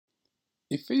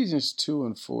Ephesians 2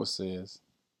 and 4 says,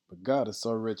 "But God is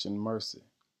so rich in mercy,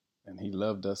 and He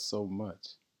loved us so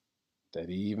much, that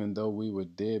even though we were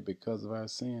dead because of our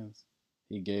sins,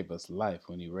 He gave us life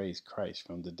when He raised Christ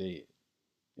from the dead."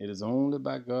 It is only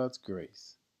by God's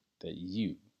grace that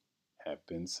you have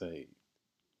been saved.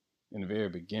 In the very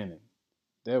beginning,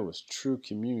 there was true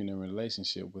communion and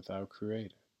relationship with our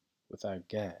Creator, with our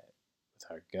guide, with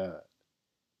our God.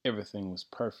 Everything was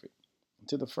perfect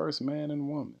until the first man and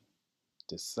woman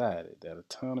decided that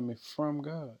autonomy from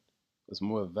God was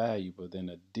more valuable than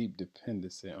a deep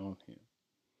dependency on Him.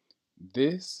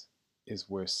 This is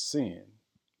where sin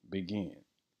began,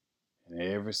 and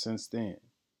ever since then,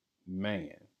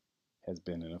 man has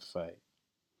been in a fight.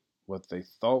 What they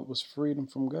thought was freedom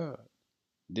from God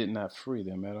did not free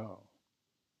them at all.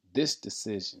 This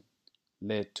decision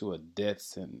led to a death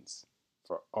sentence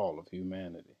for all of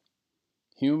humanity.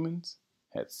 Humans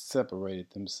had separated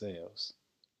themselves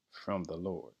from the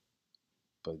Lord.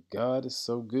 But God is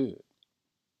so good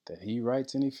that He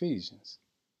writes in Ephesians,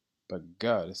 "But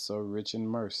God is so rich in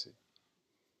mercy,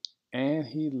 and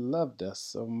He loved us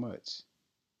so much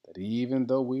that even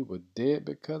though we were dead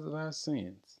because of our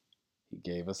sins, He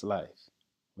gave us life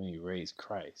when He raised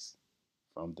Christ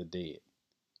from the dead."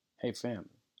 Hey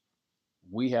family,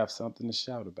 we have something to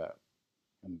shout about,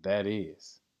 and that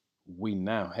is, we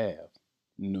now have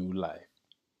new life.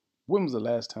 When was the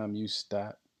last time you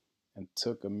stopped and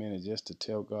took a minute just to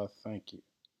tell God thank you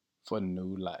for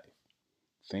new life?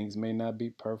 Things may not be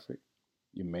perfect.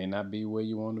 You may not be where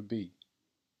you want to be.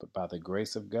 But by the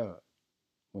grace of God,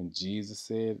 when Jesus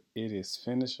said it is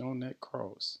finished on that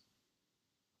cross,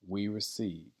 we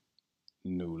receive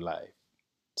new life.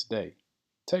 Today,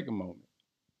 take a moment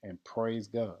and praise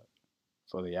God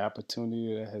for the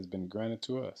opportunity that has been granted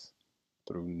to us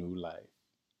through new life.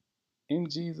 In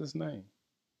Jesus' name,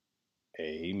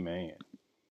 amen.